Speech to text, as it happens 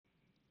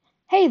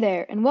Hey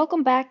there, and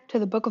welcome back to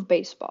the Book of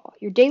Baseball,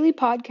 your daily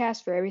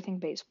podcast for everything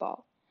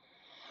baseball.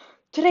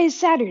 Today is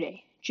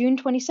Saturday, June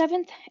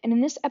 27th, and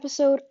in this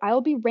episode, I'll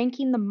be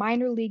ranking the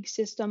minor league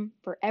system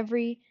for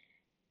every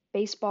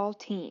baseball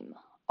team.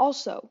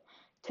 Also,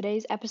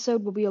 today's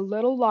episode will be a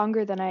little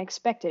longer than I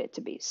expected it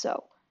to be,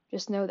 so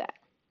just know that.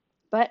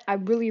 But I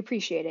really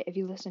appreciate it if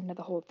you listen to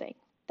the whole thing.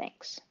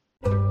 Thanks.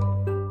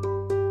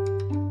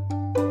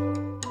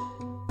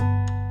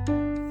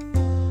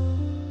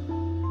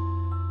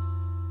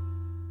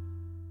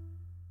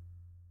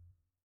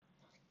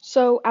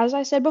 So, as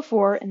I said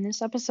before, in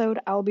this episode,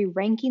 I'll be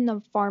ranking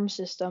the farm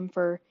system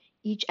for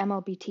each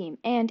MLB team.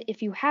 And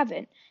if you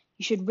haven't,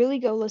 you should really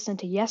go listen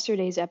to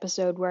yesterday's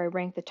episode where I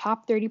ranked the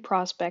top 30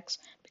 prospects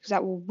because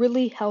that will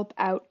really help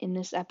out in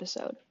this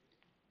episode.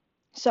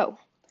 So,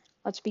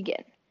 let's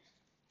begin.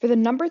 For the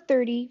number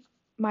 30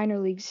 minor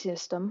league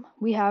system,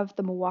 we have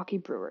the Milwaukee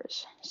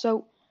Brewers.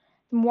 So,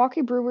 the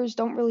Milwaukee Brewers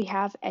don't really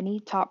have any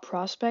top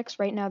prospects.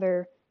 Right now,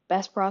 their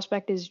best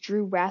prospect is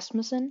Drew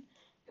Rasmussen,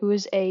 who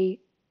is a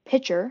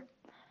pitcher.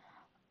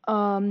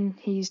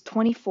 He's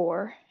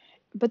 24.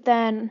 But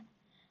then,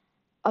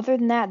 other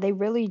than that, they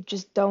really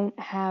just don't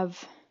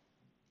have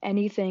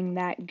anything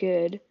that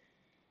good.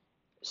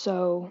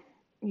 So,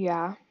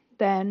 yeah.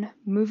 Then,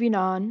 moving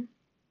on.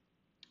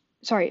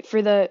 Sorry,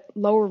 for the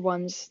lower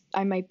ones,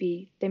 they might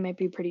be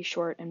pretty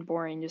short and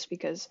boring just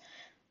because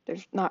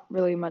there's not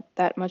really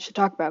that much to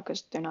talk about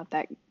because they're not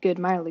that good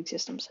minor league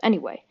systems.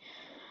 Anyway,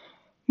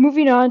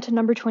 moving on to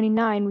number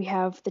 29, we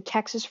have the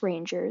Texas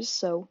Rangers.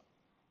 So,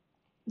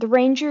 the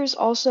Rangers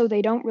also,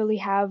 they don't really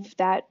have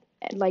that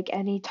like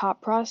any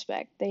top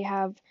prospect. They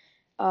have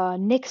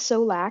Nick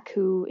Solak,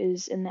 who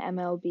is in the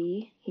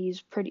MLB.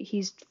 He's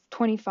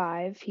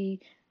 25. He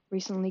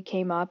recently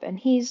came up and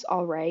he's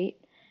all right.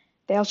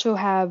 They also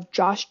have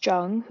Josh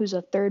Jung, who's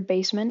a third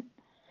baseman.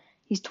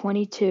 He's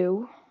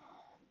 22.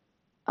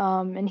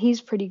 And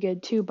he's pretty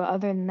good too, but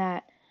other than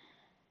that,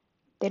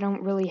 they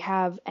don't really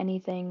have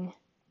anything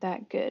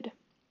that good.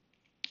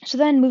 So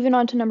then moving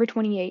on to number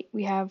 28,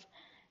 we have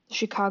the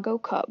Chicago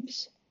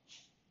Cubs.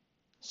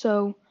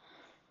 So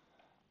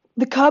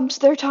the Cubs,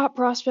 their top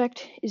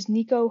prospect is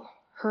Nico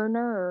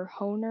Hoerner.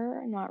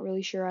 I'm not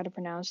really sure how to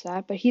pronounce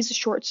that, but he's a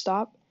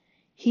shortstop.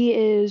 He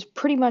is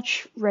pretty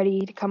much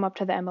ready to come up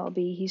to the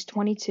MLB. He's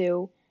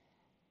 22.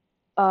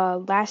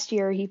 Last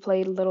year he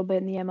played a little bit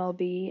in the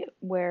MLB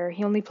where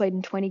he only played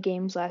in 20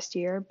 games last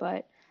year,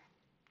 but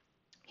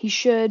he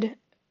should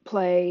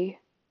play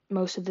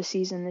most of the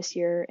season this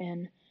year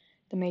in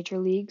the major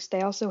leagues.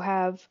 They also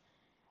have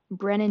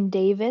Brennan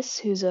Davis,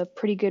 who's a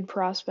pretty good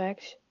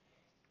prospect.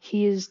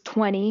 He is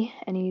 20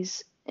 and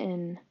he's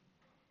 20.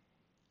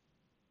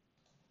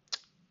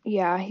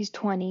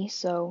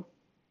 So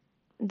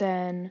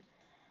then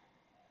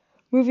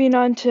moving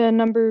on to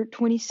number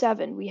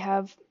 27, we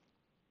have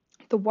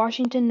the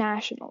Washington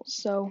Nationals.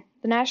 So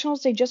the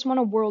Nationals, they just won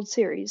a World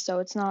Series, so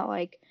it's not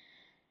like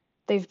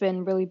they've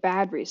been really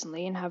bad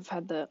recently and have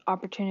had the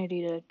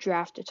opportunity to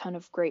draft a ton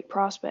of great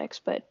prospects,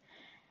 but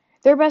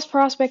their best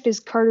prospect is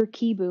Carter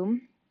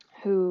Kieboom,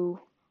 who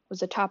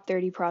was a top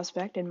 30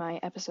 prospect in my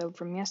episode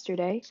from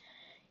yesterday.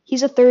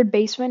 He's a third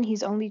baseman.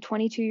 He's only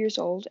 22 years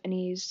old, and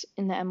he's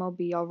in the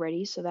MLB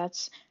already, so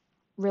that's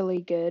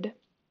really good.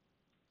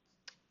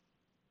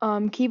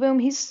 Kieboom,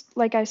 he's,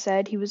 like I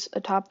said, he was a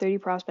top 30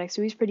 prospect,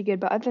 so he's pretty good,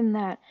 but other than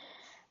that,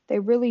 they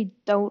really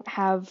don't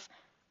have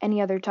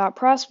any other top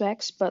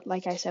prospects, but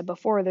like I said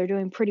before, they're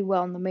doing pretty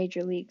well in the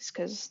major leagues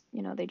because,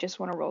 they just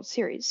won a World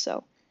Series,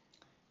 so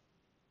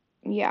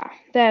yeah.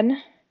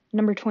 Then,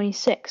 number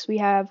 26, we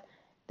have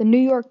the New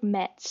York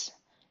Mets.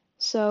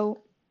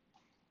 So,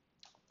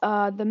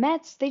 the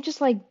Mets, they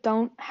just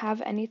don't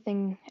have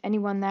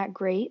anyone that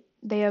great.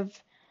 They have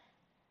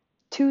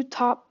two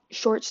top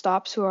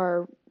shortstops who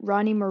are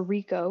Ronnie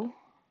Mauricio.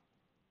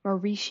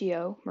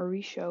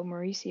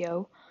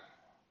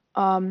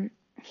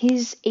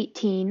 He's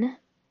 18,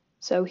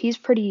 so he's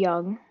pretty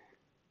young.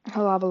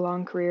 He'll have a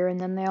long career. And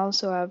then they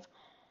also have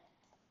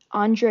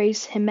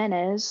Andres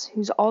Jimenez,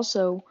 who's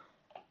also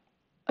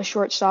a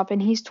shortstop,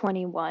 and he's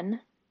 21.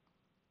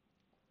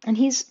 And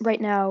he's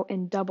right now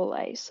in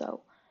Double-A,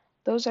 so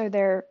those are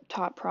their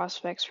top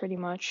prospects pretty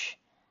much.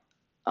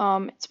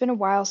 It's been a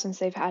while since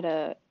they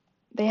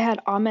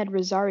had Ahmed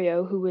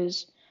Rosario, who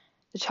was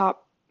a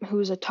top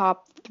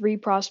 3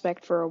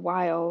 prospect for a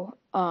while,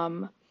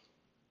 a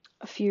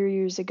few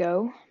years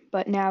ago,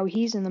 but now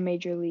he's in the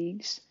major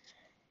leagues.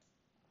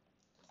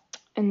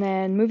 And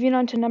then moving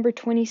on to number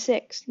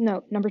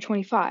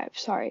 25,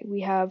 sorry,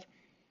 we have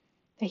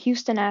the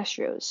Houston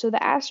Astros. So the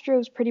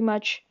Astros pretty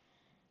much,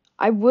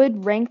 I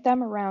would rank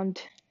them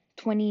around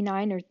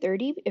 29 or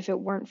 30 if it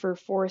weren't for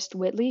Forrest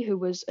Whitley, who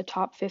was a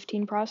top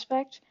 15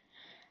 prospect.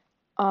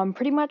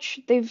 Pretty much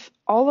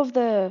all of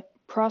the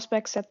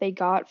prospects that they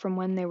got from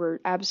when they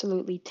were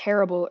absolutely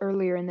terrible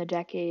earlier in the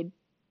decade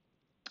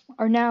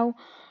are now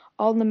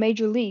all in the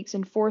major leagues,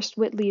 and Forrest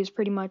Whitley is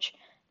pretty much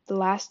the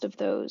last of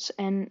those.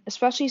 And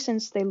especially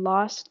since they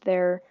lost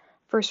their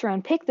first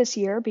round pick this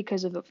year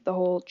because of the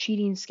whole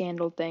cheating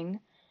scandal thing,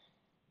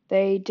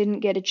 They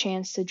didn't get a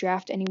chance to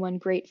draft anyone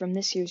great from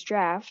this year's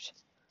draft.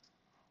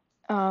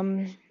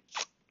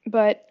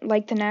 But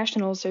like the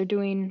Nationals, they're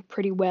doing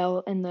pretty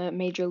well in the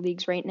major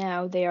leagues right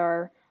now.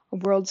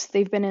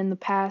 They've been in the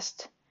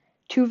past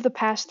two of the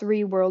past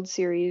three World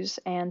Series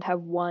and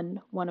have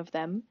won one of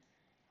them.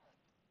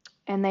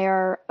 And they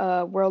are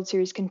a World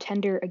Series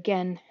contender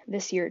again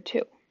this year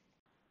too.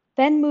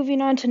 Then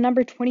moving on to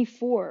number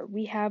 24,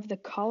 we have the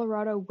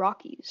Colorado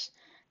Rockies.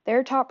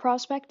 Their top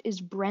prospect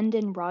is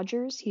Brendan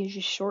Rodgers. He is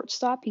a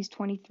shortstop. He's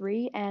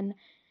 23, and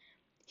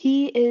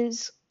he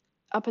is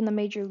up in the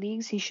major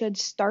leagues. He should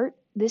start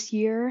this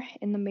year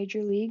in the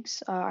major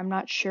leagues. I'm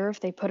not sure if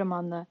they put him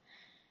on the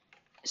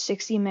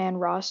 60-man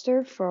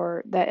roster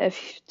for that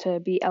if to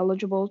be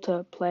eligible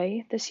to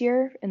play this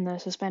year in the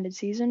suspended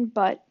season,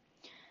 but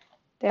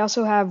they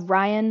also have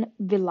Ryan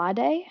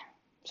Vilade.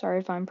 Sorry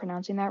if I'm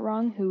pronouncing that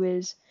wrong.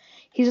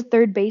 He's a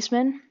third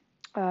baseman,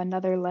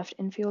 another left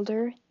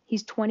infielder.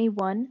 He's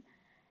 21,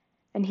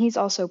 and he's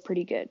also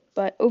pretty good,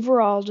 but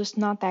overall just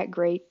not that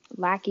great,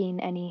 lacking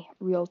any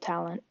real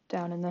talent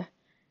down in the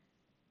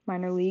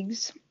minor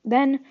leagues.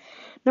 Then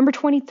number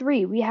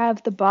 23, we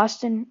have the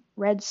Boston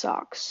Red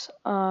Sox,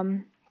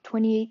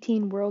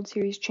 2018 World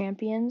Series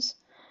champions.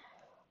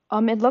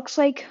 It looks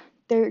like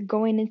they're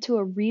going into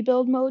a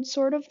rebuild mode,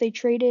 sort of. They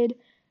traded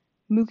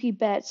Mookie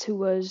Betts, who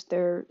was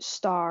their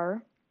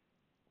star.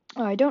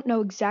 I don't know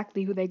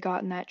exactly who they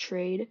got in that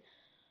trade,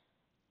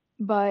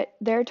 but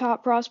their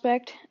top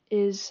prospect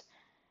is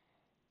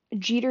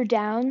Jeter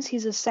Downs.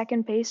 He's a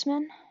second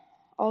baseman.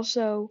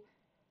 Also,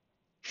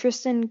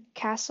 Tristan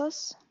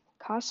Casas.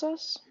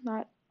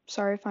 Not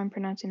sorry if I'm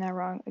pronouncing that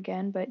wrong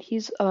again, but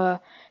he's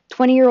a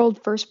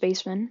 20-year-old first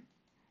baseman.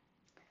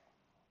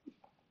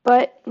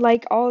 But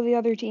like all the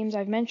other teams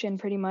I've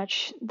mentioned, pretty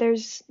much,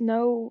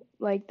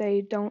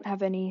 they don't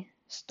have any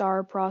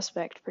star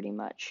prospect, pretty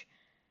much.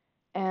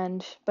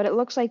 But it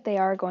looks like they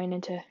are going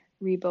into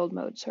rebuild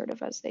mode, sort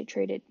of, as they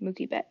traded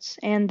Mookie Betts,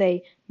 and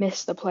they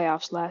missed the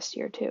playoffs last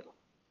year too.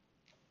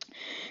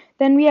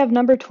 Then we have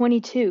number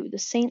 22, the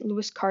St.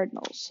 Louis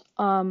Cardinals.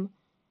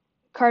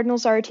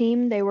 Cardinals are a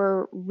team. They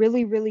were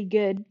really, really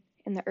good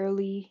in the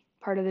early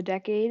part of the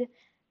decade.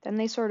 Then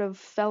they sort of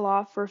fell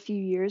off for a few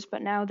years,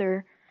 but now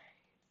they're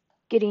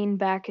getting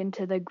back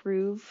into the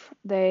groove.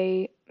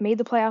 They made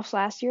the playoffs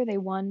last year. They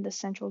won the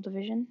Central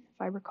Division,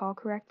 if I recall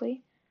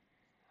correctly.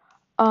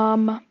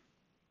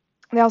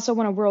 They also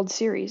won a World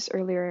Series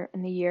earlier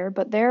in the year,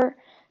 but their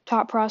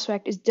top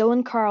prospect is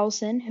Dylan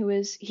Carlson,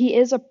 he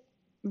is a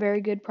very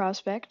good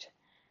prospect.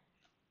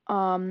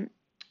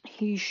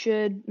 He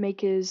should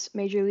make his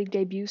major league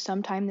debut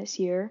sometime this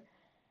year.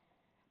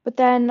 But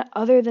then,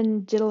 other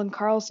than Dylan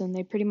Carlson,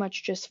 they pretty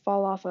much just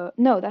fall off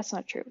No, that's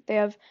not true. They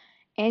have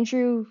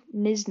Andrew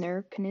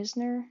Knizner.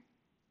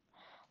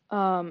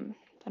 Don't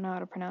know how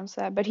to pronounce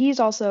that, but he's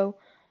also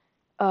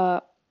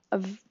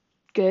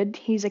good.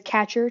 He's a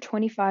catcher,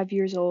 25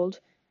 years old.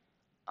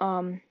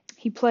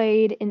 He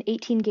played in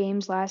 18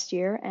 games last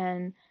year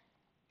and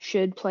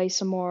should play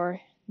some more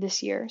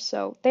this year.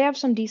 So they have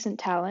some decent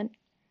talent.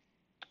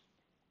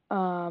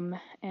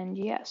 And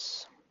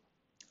yes.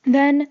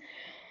 Then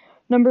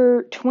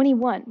number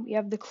 21, we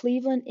have the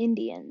Cleveland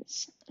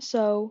Indians.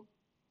 So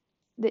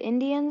the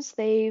Indians,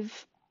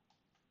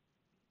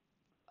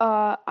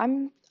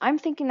 I'm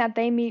thinking that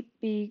they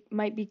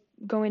might be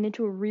going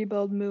into a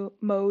rebuild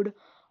mode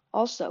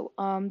also.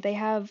 They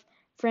have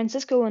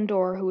Francisco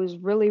Lindor, who is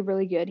really,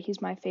 really good.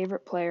 He's my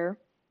favorite player.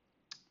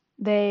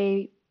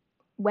 They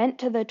went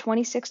to the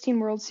 2016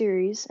 World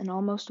Series and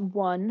almost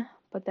won,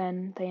 but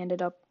then they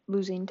ended up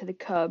losing to the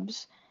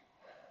Cubs.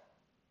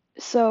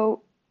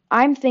 So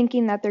I'm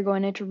thinking that they're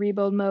going into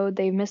rebuild mode.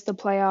 They missed the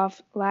playoff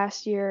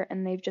last year,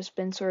 and they've just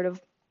been sort of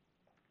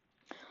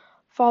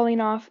falling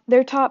off.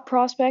 Their top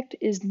prospect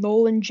is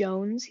Nolan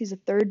Jones. He's a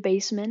third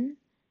baseman.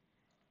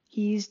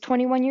 He's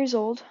 21 years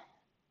old.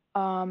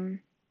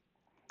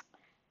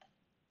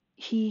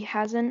 He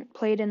hasn't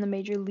played in the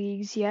major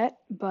leagues yet,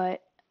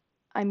 but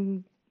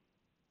I'm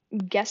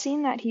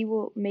guessing that he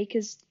will make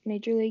his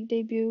major league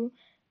debut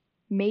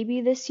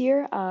maybe this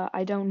year.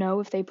 I don't know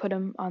if they put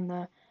him on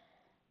the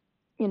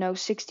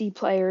 60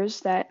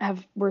 players that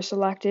were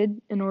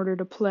selected in order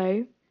to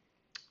play.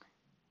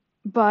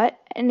 But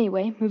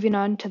anyway, moving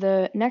on to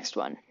the next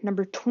one.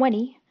 Number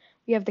 20,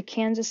 we have the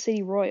Kansas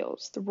City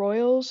Royals. The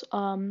Royals,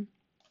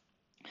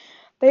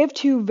 they have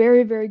two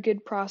very, very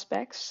good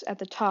prospects at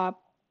the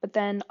top, but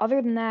then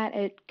other than that,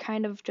 it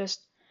kind of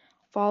just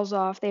falls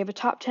off. They have a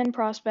top 10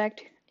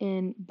 prospect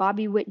in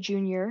Bobby Witt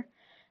Jr.,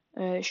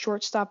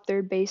 shortstop,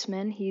 third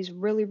baseman. He's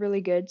really,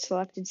 really good,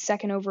 selected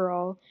second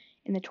overall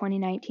in the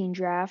 2019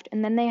 draft.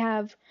 And then they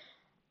have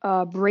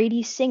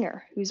Brady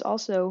Singer, he's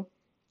a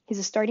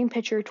starting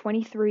pitcher,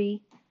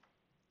 23.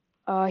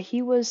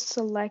 He was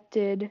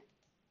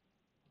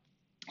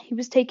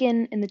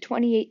taken in the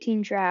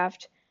 2018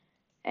 draft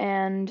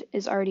and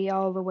is already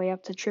all the way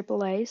up to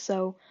AAA.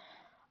 So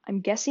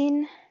I'm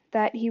guessing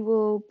that he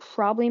will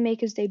probably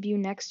make his debut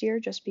next year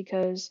just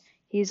because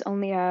he's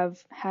only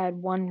had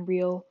one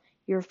real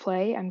year of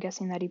play. I'm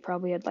guessing that he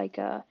probably had like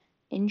a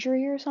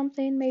injury or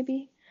something,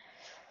 maybe.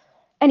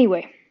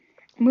 Anyway,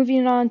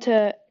 moving on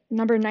to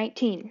number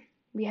 19,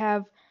 we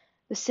have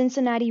the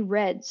Cincinnati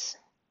Reds.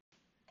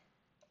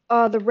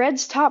 The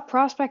Reds' top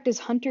prospect is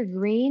Hunter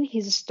Green.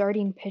 He's a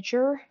starting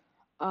pitcher.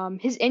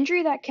 His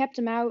injury that kept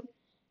him out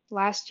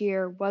last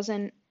year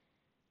wasn't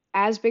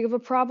as big of a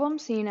problem,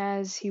 seeing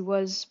as he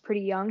was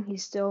pretty young.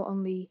 He's still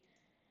only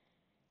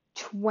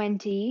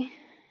 20.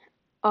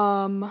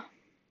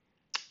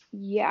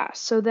 Yeah,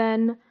 so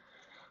then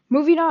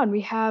moving on,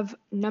 we have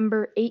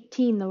number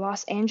 18, the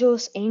Los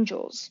Angeles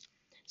Angels.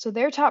 So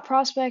their top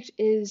prospect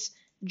is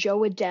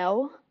Jo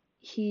Adell.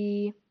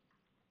 He's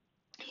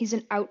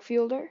an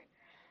outfielder,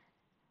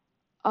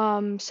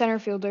 center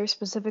fielder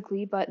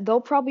specifically, but they'll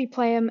probably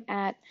play him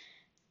at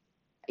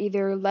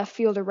either left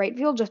field or right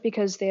field just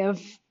because they have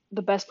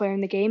the best player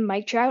in the game,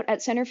 Mike Trout,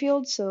 at center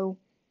field. So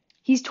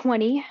he's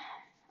 20.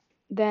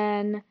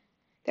 Then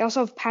they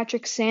also have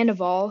Patrick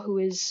Sandoval,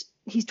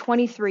 he's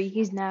 23.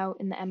 He's now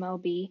in the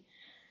MLB.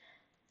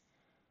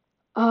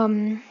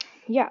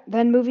 Yeah,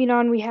 then moving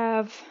on, we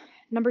have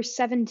number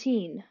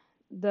 17,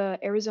 the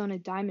Arizona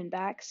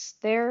Diamondbacks.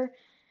 Their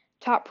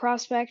top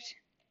prospect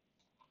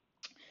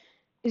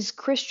is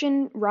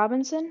Christian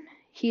Robinson.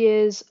 He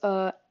is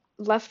a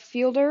left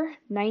fielder,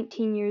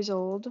 19 years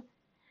old.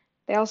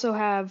 They also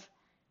have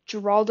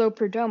Geraldo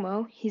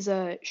Perdomo. He's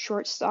a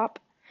shortstop,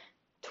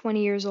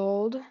 20 years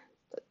old.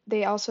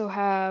 They also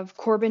have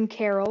Corbin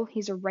Carroll.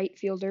 He's a right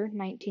fielder,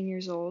 19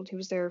 years old. He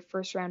was their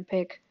first round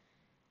pick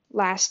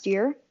last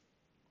year.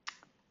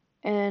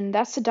 And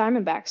that's the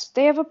Diamondbacks.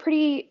 They have a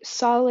pretty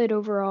solid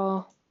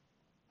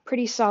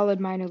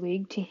minor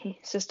league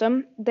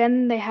system.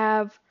 Then we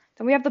have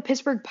the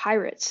Pittsburgh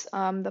Pirates.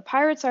 The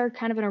Pirates are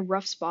kind of in a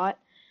rough spot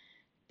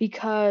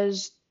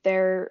because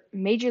their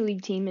major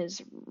league team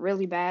is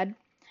really bad,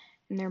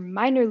 and their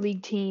minor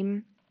league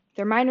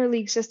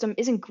system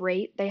isn't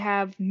great. They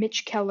have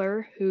Mitch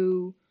Keller,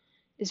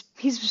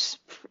 he's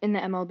in the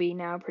MLB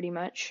now pretty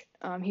much.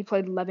 He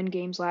played 11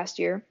 games last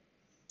year.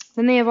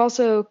 Then they have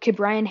also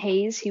Ke'Bryan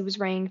Hayes. He was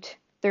ranked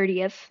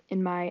 30th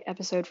in my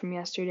episode from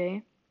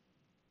yesterday.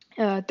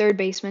 Third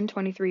baseman,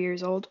 23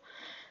 years old.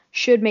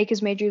 Should make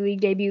his major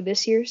league debut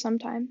this year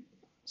sometime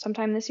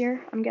this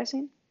year, I'm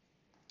guessing.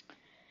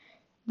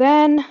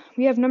 Then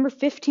we have number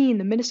 15,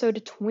 the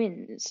Minnesota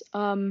Twins.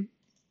 When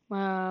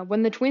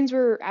the Twins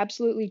were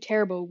absolutely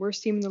terrible,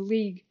 worst team in the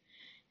league,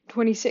 in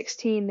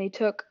 2016, they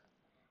took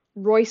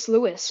Royce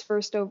Lewis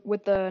first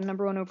with the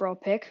number 1 overall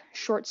pick,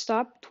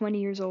 shortstop,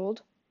 20 years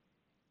old.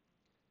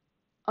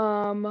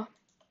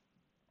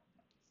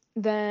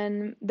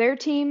 Then their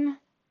team,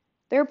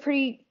 they're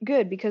pretty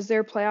good because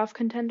they're playoff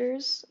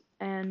contenders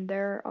and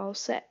they're all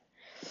set.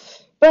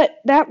 But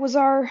that was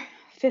our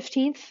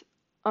 15th.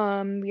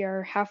 We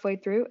are halfway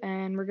through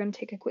and we're going to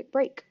take a quick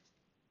break.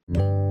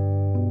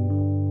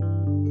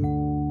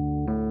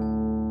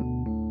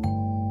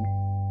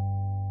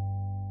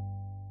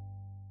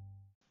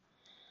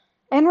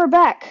 And we're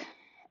back.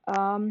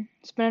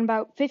 It's been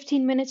about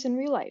 15 minutes in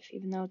real life,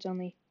 even though it's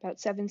only about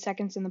 7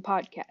 seconds in the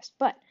podcast.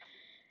 But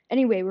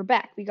anyway, we're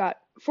back. We got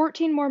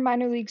 14 more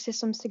minor league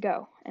systems to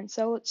go. And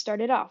so let's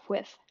start it off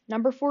with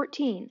number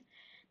 14,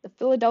 the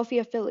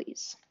Philadelphia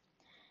Phillies.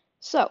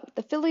 So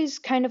the Phillies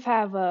kind of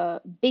have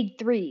a big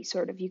three,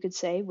 sort of, you could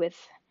say, with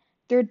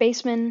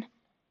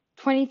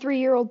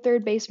 23-year-old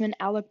third baseman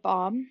Alec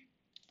Bohm,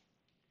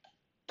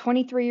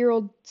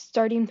 23-year-old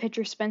starting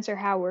pitcher Spencer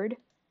Howard,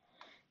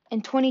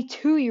 and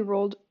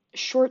 22-year-old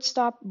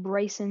shortstop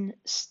Bryson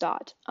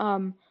Stott.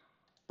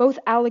 Both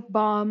Alec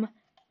Bohm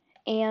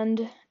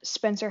and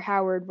Spencer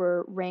Howard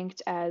were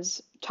ranked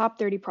as top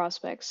 30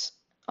 prospects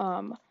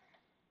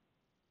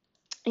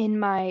in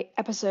my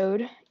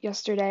episode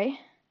yesterday.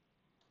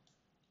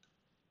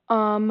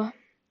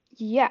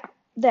 Yeah.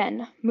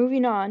 Then,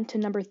 moving on to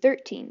number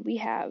 13, we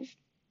have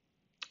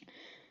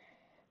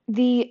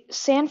the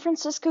San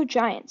Francisco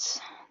Giants.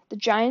 The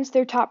Giants,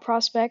 their top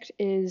prospect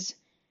is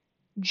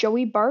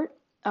Joey Bart.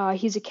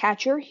 He's a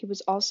catcher. He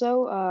was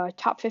also a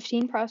top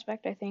 15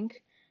 prospect, I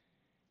think,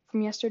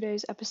 from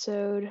yesterday's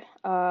episode.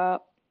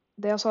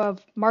 They also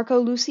have Marco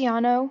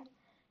Luciano,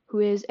 who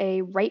is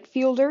a right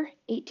fielder,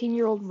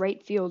 18-year-old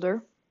right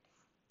fielder.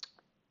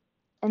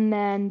 And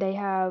then they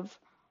have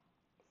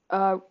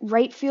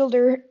right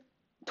fielder,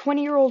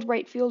 20-year-old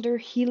right fielder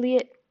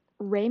Heliot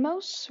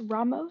Ramos.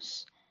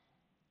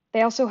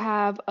 They also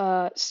have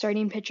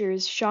starting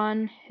pitchers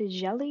Sean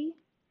Higeli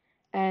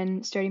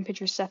and starting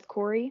pitcher Seth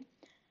Corey,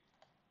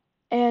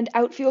 and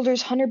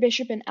outfielders Hunter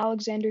Bishop and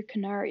Alexander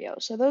Canario.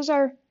 So those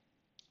are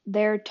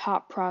their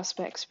top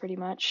prospects, pretty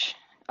much.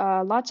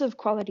 Lots of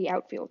quality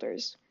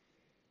outfielders.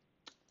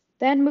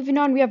 Then moving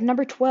on, we have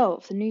number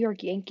 12, the New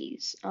York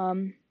Yankees.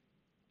 The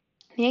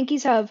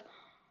Yankees have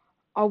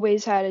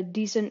always had a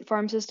decent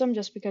farm system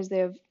just because they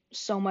have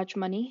so much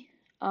money.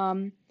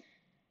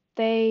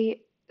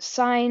 They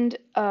signed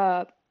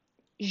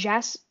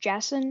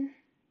Jason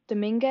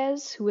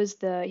Dominguez, he was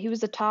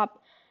the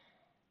top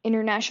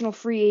international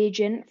free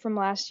agent from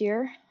last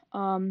year.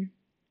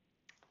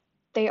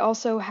 They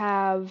also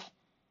have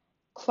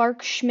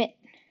Clark Schmidt,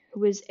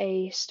 who is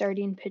a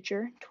starting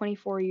pitcher,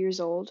 24 years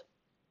old.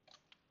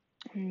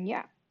 And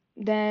yeah.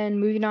 Then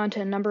moving on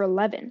to number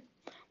 11,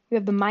 we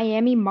have the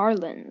Miami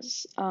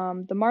Marlins.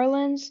 The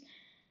Marlins,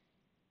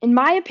 in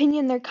my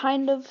opinion,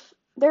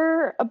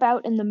 they're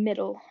about in the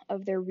middle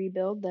of their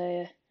rebuild.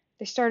 They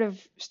started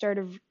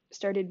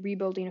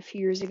rebuilding a few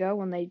years ago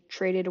when they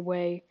traded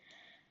away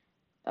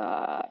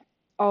uh,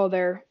 all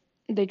their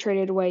they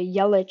traded away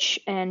Yelich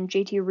and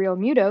JT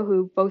Realmuto,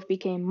 who both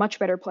became much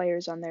better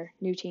players on their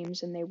new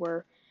teams than they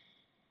were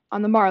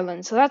on the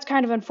Marlins. So that's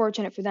kind of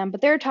unfortunate for them.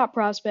 But their top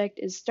prospect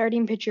is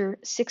starting pitcher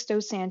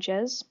Sixto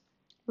Sanchez.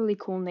 Really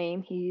cool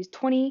name. He's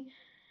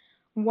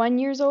 21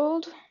 years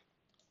old.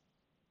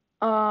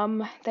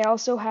 They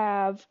also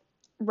have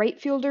right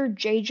fielder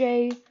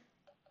JJ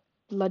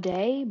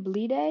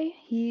Bleday.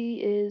 He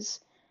is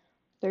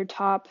their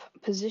top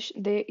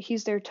position.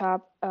 He's their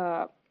top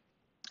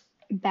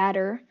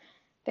batter.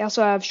 They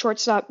also have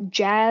shortstop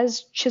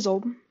Jazz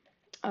Chisholm,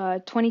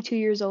 22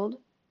 years old.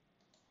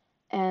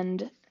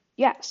 And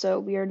yeah, so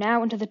we are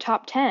now into the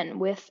top 10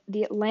 with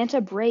the Atlanta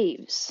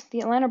Braves.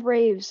 The Atlanta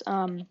Braves,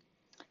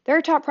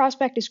 their top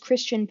prospect is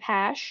Christian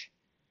Pash.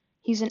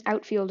 He's an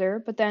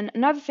outfielder. But then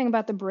another thing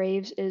about the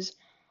Braves is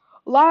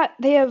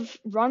they have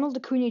Ronald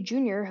Acuna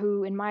Jr.,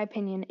 who, in my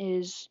opinion,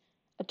 is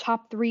a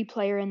top 3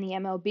 player in the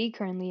MLB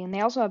currently. And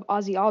they also have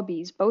Ozzy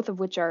Albies, both of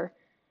which are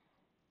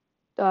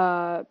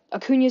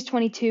Acuna is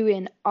 22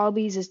 and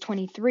Albies is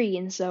 23.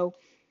 And so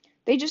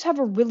they just have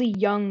a really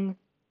young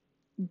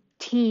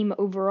team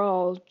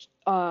overall,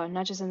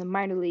 not just in the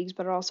minor leagues,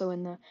 but also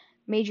in the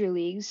major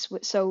leagues.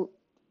 So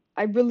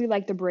I really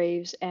like the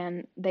Braves,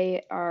 and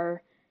they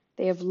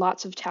have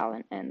lots of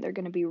talent, and they're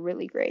going to be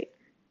really great.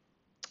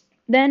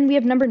 Then we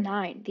have number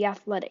 9, the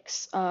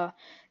Athletics. The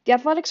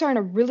Athletics are in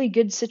a really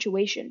good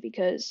situation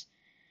because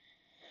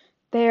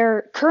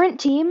their current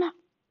team,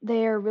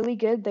 they're really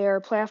good.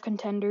 They're playoff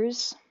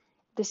contenders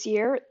this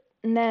year.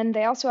 And then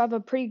they also have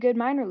a pretty good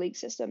minor league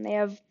system. They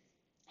have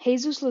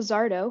Jesus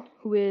Luzardo,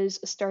 who is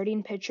a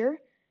starting pitcher.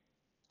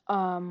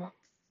 And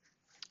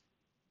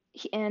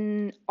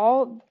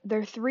all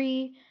their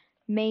 3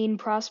 main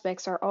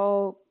prospects are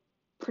all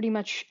pretty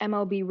much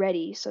MLB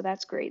ready, so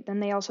that's great. Then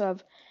they also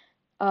have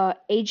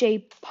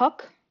AJ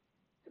Puck,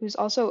 who's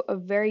also a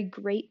very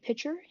great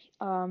pitcher.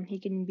 He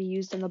can be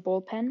used in the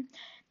bullpen.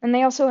 And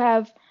they also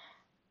have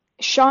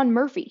Sean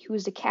Murphy, who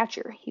is the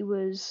catcher. He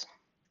was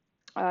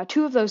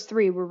 2 of those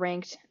 3 were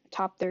ranked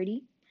top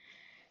 30.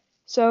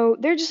 So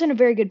they're just in a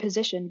very good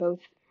position, both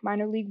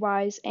minor league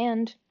wise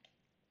and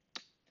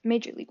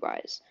major league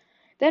wise.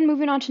 Then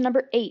moving on to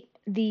number 8,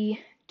 the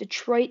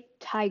Detroit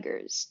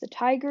Tigers. The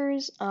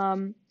Tigers,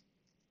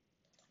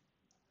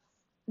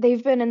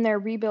 they've been in their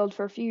rebuild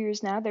for a few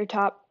years now. Their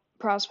top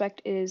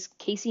prospect is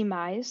Casey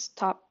Mize.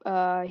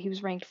 He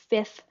was ranked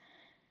 5th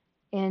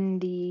in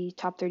the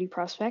top 30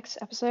 prospects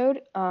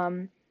episode.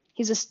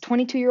 He's a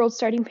 22-year-old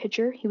starting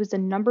pitcher. He was the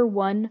number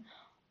 1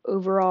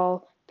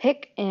 overall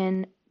pick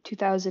in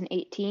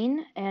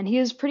 2018, and he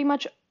is pretty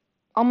much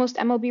almost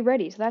MLB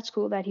ready. So that's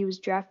cool that he was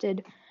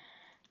drafted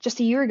just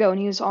a year ago, and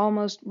he was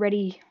almost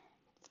ready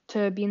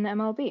to be in the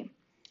MLB.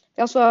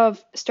 They also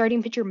have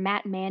starting pitcher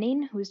Matt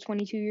Manning, who is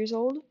 22 years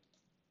old.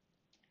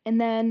 And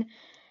then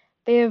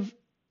they have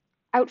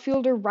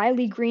outfielder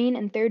Riley Green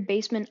and third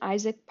baseman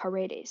Isaac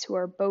Paredes, who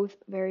are both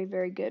very,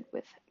 very good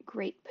with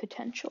great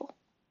potential.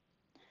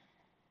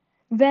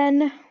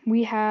 Then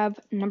we have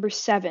number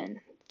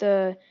 7,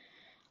 the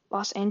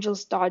Los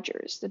Angeles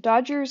Dodgers. The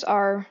Dodgers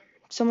are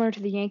similar to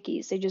the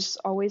Yankees. They just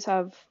always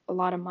have a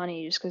lot of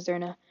money just because they're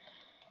in a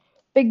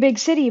big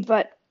city,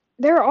 but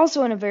they're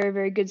also in a very,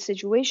 very good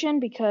situation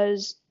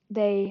because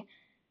they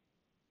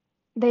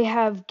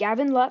have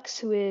Gavin Lux,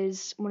 who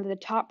is one of the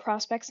top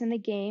prospects in the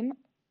game.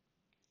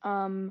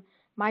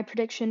 My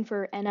prediction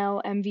for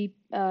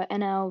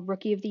NL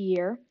Rookie of the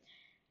Year.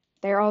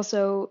 They're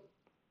also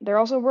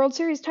World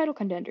Series title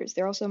contenders.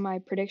 They're also my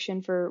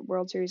prediction for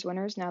World Series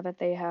winners now that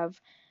they have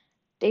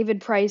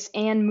David Price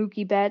and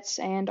Mookie Betts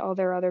and all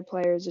their other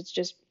players. It's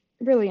just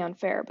really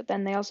unfair. But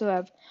then they also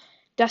have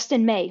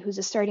Dustin May, who's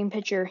a starting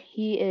pitcher.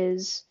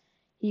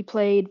 He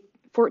played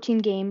 14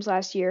 games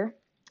last year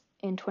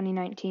in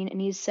 2019,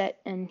 and he's set,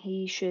 and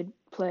he should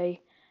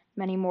play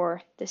many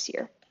more this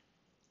year.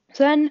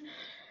 So then,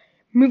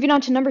 moving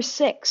on to number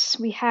 6,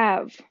 we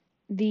have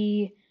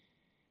the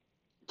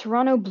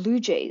Toronto Blue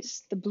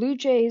Jays. The Blue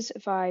Jays,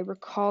 if I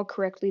recall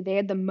correctly, they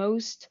had the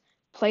most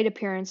plate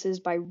appearances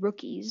by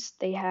rookies.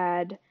 They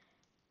had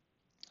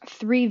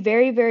 3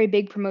 very, very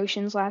big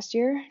promotions last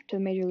year to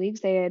the major leagues.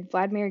 They had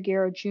Vladimir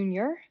Guerrero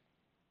Jr.,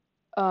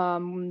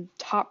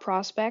 top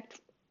prospect.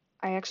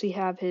 I actually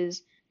have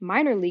his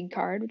minor league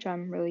card, which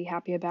I'm really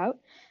happy about.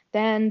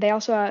 Then they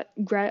also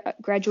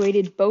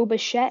graduated Bo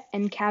Bichette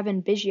and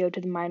Cavan Biggio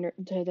to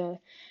the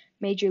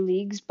major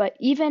leagues. But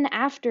even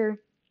after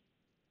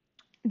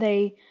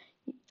they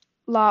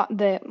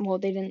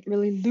didn't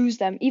really lose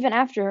them. Even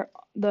after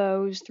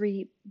those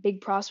 3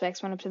 big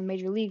prospects went up to the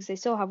major leagues, they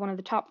still have one of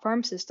the top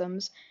farm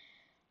systems,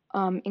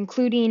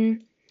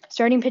 including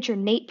starting pitcher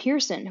Nate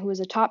Pearson, who is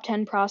a top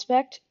 10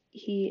 prospect.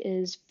 He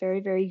is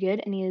very, very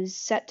good, and he is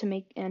set to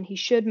make, and he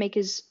should make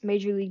his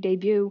major league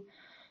debut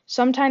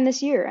sometime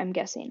this year, I'm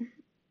guessing.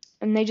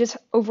 And they just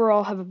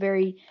overall have a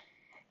very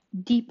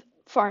deep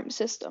farm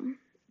system.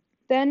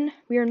 Then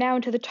we are now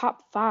into the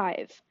top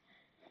 5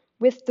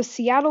 with the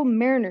Seattle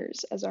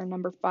Mariners as our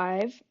number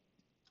 5.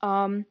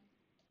 The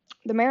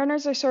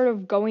Mariners are sort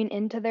of going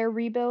into their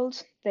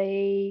rebuild.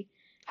 They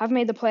have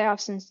made the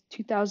playoffs since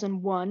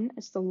 2001.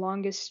 It's the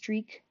longest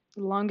streak,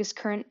 the longest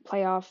current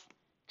playoff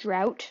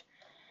drought.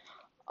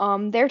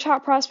 Their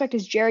top prospect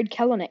is Jared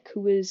Kelenic,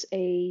 who is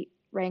a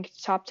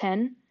ranked top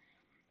 10.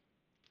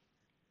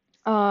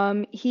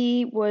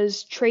 He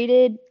was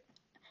traded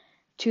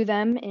to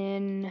them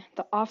in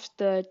the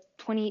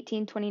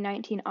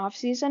 2018-2019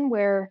 offseason,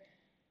 where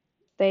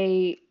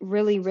the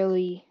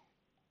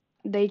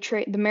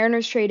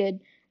Mariners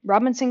traded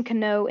Robinson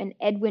Cano and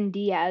Edwin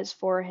Diaz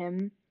for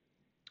him.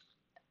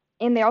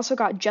 And they also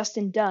got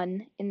Justin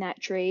Dunn in that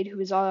trade, who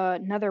is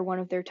another one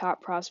of their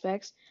top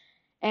prospects.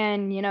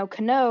 And,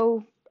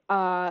 Cano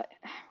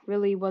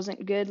really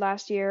wasn't good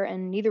last year,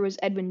 and neither was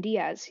Edwin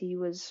Diaz. He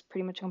was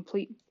pretty much a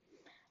complete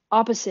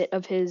opposite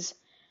of his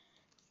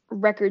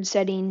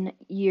record-setting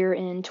year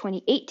in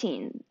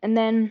 2018. And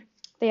then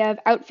they have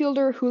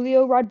outfielder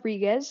Julio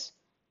Rodriguez,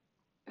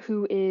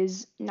 who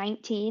is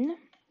 19.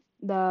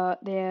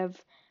 They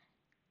have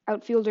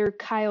outfielder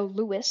Kyle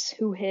Lewis,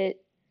 who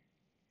hit,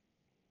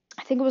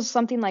 I think it was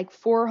something like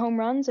 4 home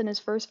runs in his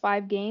first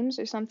 5 games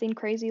or something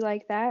crazy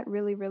like that.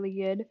 Really, really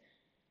good.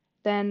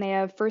 Then they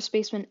have first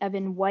baseman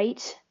Evan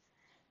White,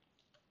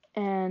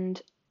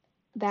 and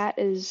that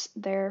is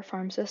their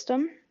farm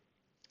system.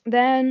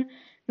 Then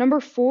number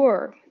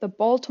 4, the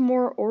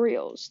Baltimore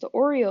Orioles. The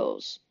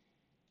Orioles,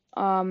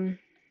 in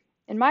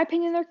my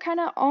opinion, they're kind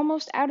of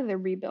almost out of their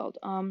rebuild.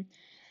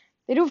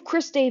 They do have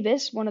Chris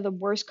Davis, one of the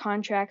worst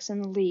contracts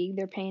in the league.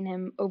 They're paying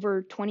him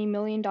over $20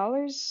 million,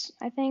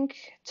 I think,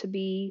 to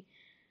be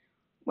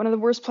one of the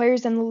worst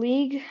players in the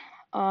league.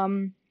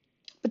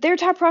 But their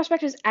top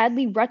prospect is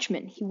Adley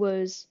Rutschman. He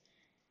was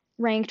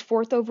ranked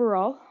 4th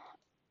overall,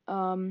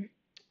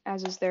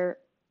 as is their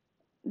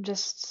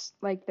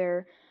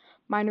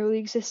minor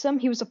league system.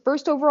 He was the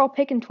 1st overall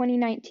pick in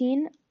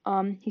 2019.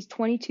 He's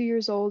 22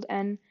 years old,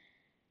 and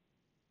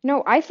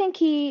I think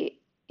he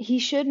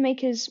should make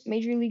his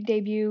major league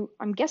debut,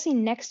 I'm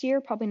guessing next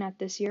year, probably not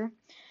this year.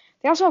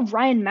 They also have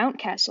Ryan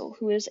Mountcastle,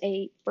 who is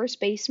a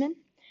first baseman,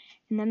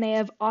 and then they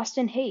have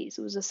Austin Hayes,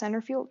 who is a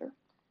center fielder.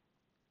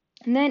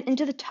 And then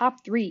into the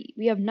top 3,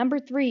 we have number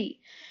 3,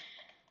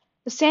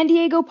 the San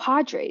Diego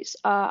Padres.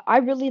 I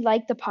really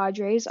like the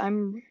Padres.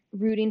 I'm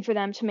rooting for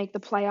them to make the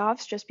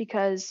playoffs just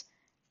because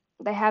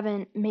they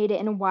haven't made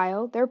it in a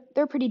while. They're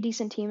a pretty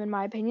decent team, in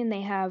my opinion.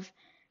 They have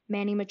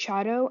Manny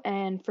Machado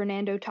and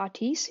Fernando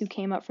Tatis, who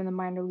came up from the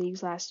minor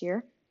leagues last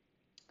year.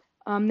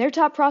 Their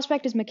top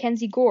prospect is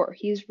Mackenzie Gore.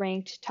 He's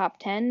ranked top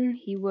 10.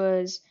 He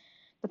was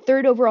the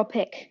 3rd overall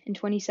pick in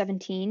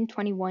 2017,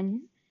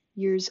 21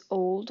 years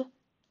old.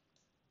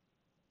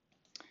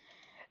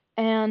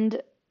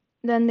 And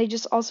then they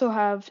just also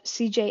have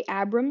CJ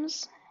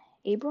Abrams,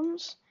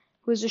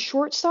 who is a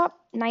shortstop,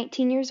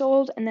 19 years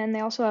old. And then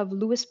they also have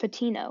Luis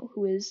Patino,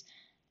 who is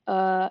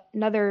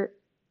another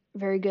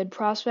very good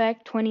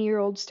prospect,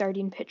 20-year-old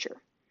starting pitcher.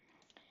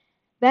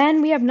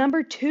 Then we have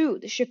number 2,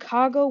 the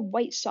Chicago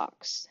White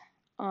Sox.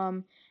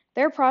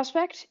 Their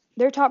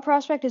top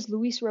prospect is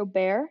Luis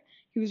Robert.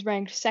 He was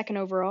ranked 2nd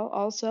overall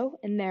also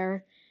in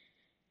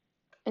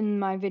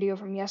my video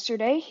from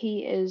yesterday.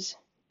 He is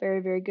very,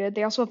 very good.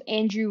 They also have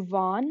Andrew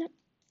Vaughn.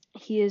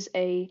 He is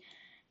a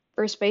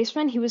first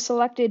baseman. He was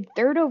selected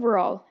 3rd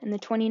overall in the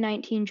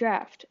 2019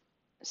 draft.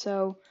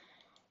 So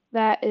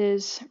that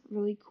is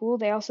really cool.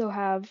 They also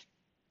have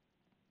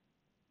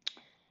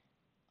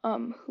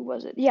who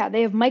was it? Yeah,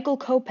 they have Michael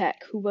Kopech,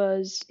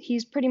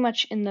 he's pretty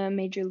much in the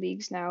major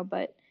leagues now,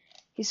 but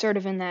he's sort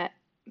of in that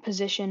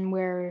position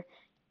where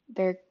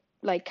they're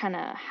like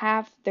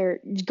they're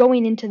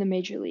going into the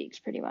major leagues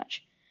pretty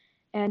much.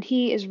 And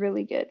he is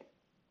really good.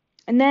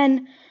 And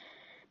then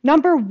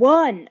number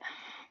 1,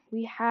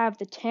 we have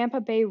the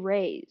Tampa Bay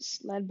Rays,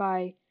 led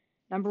by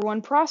number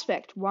 1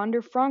 prospect,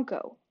 Wander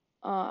Franco.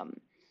 The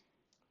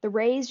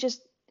Rays,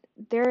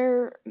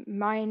 their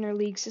minor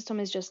league system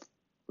is just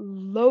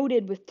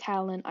loaded with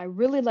talent. I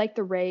really like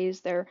the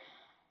Rays. They're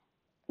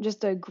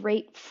just a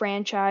great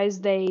franchise.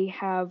 They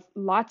have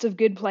lots of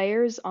good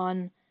players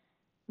on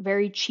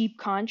very cheap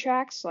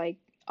contracts, like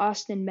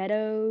Austin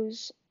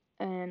Meadows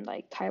and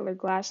like Tyler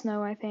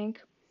Glasnow, I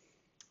think.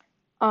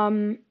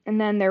 And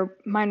then their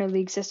minor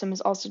league system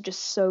is also just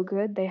so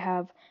good. They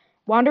have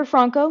Wander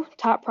Franco,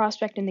 top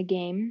prospect in the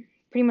game,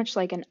 pretty much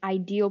like an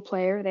ideal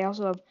player. They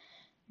also have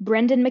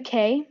Brendan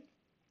McKay.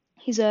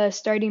 He's a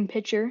starting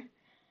pitcher.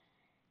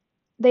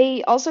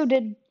 They also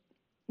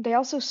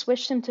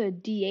switched him to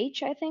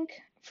DH, I think,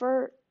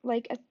 for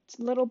like a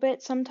little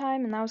bit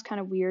sometime, and that was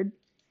kind of weird.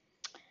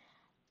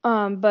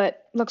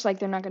 But looks like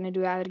they're not going to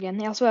do that again.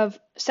 They also have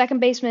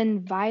second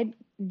baseman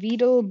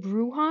Vidal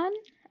Brujan.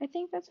 I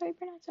think that's how you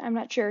pronounce it. I'm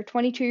not sure.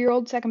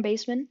 22-year-old second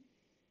baseman.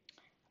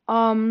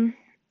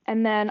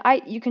 And then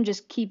you can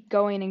just keep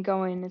going and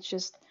going. It's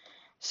just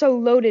so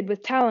loaded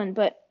with talent.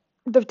 But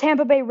the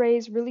Tampa Bay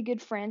Rays, really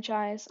good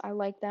franchise. I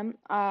like them.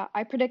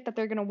 I predict that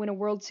they're going to win a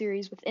World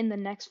Series within the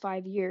next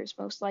 5 years,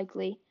 most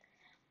likely.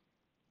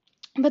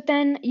 But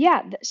then,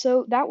 yeah,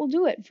 so that will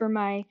do it for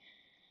my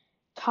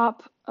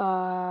top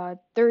for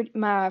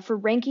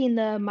ranking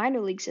the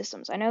minor league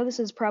systems. I know this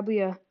is probably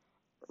a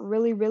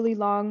really, really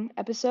long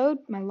episode,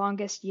 my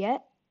longest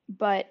yet.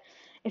 But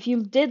if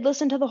you did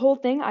listen to the whole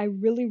thing, I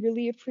really,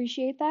 really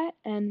appreciate that.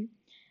 And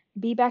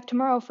be back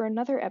tomorrow for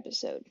another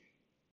episode.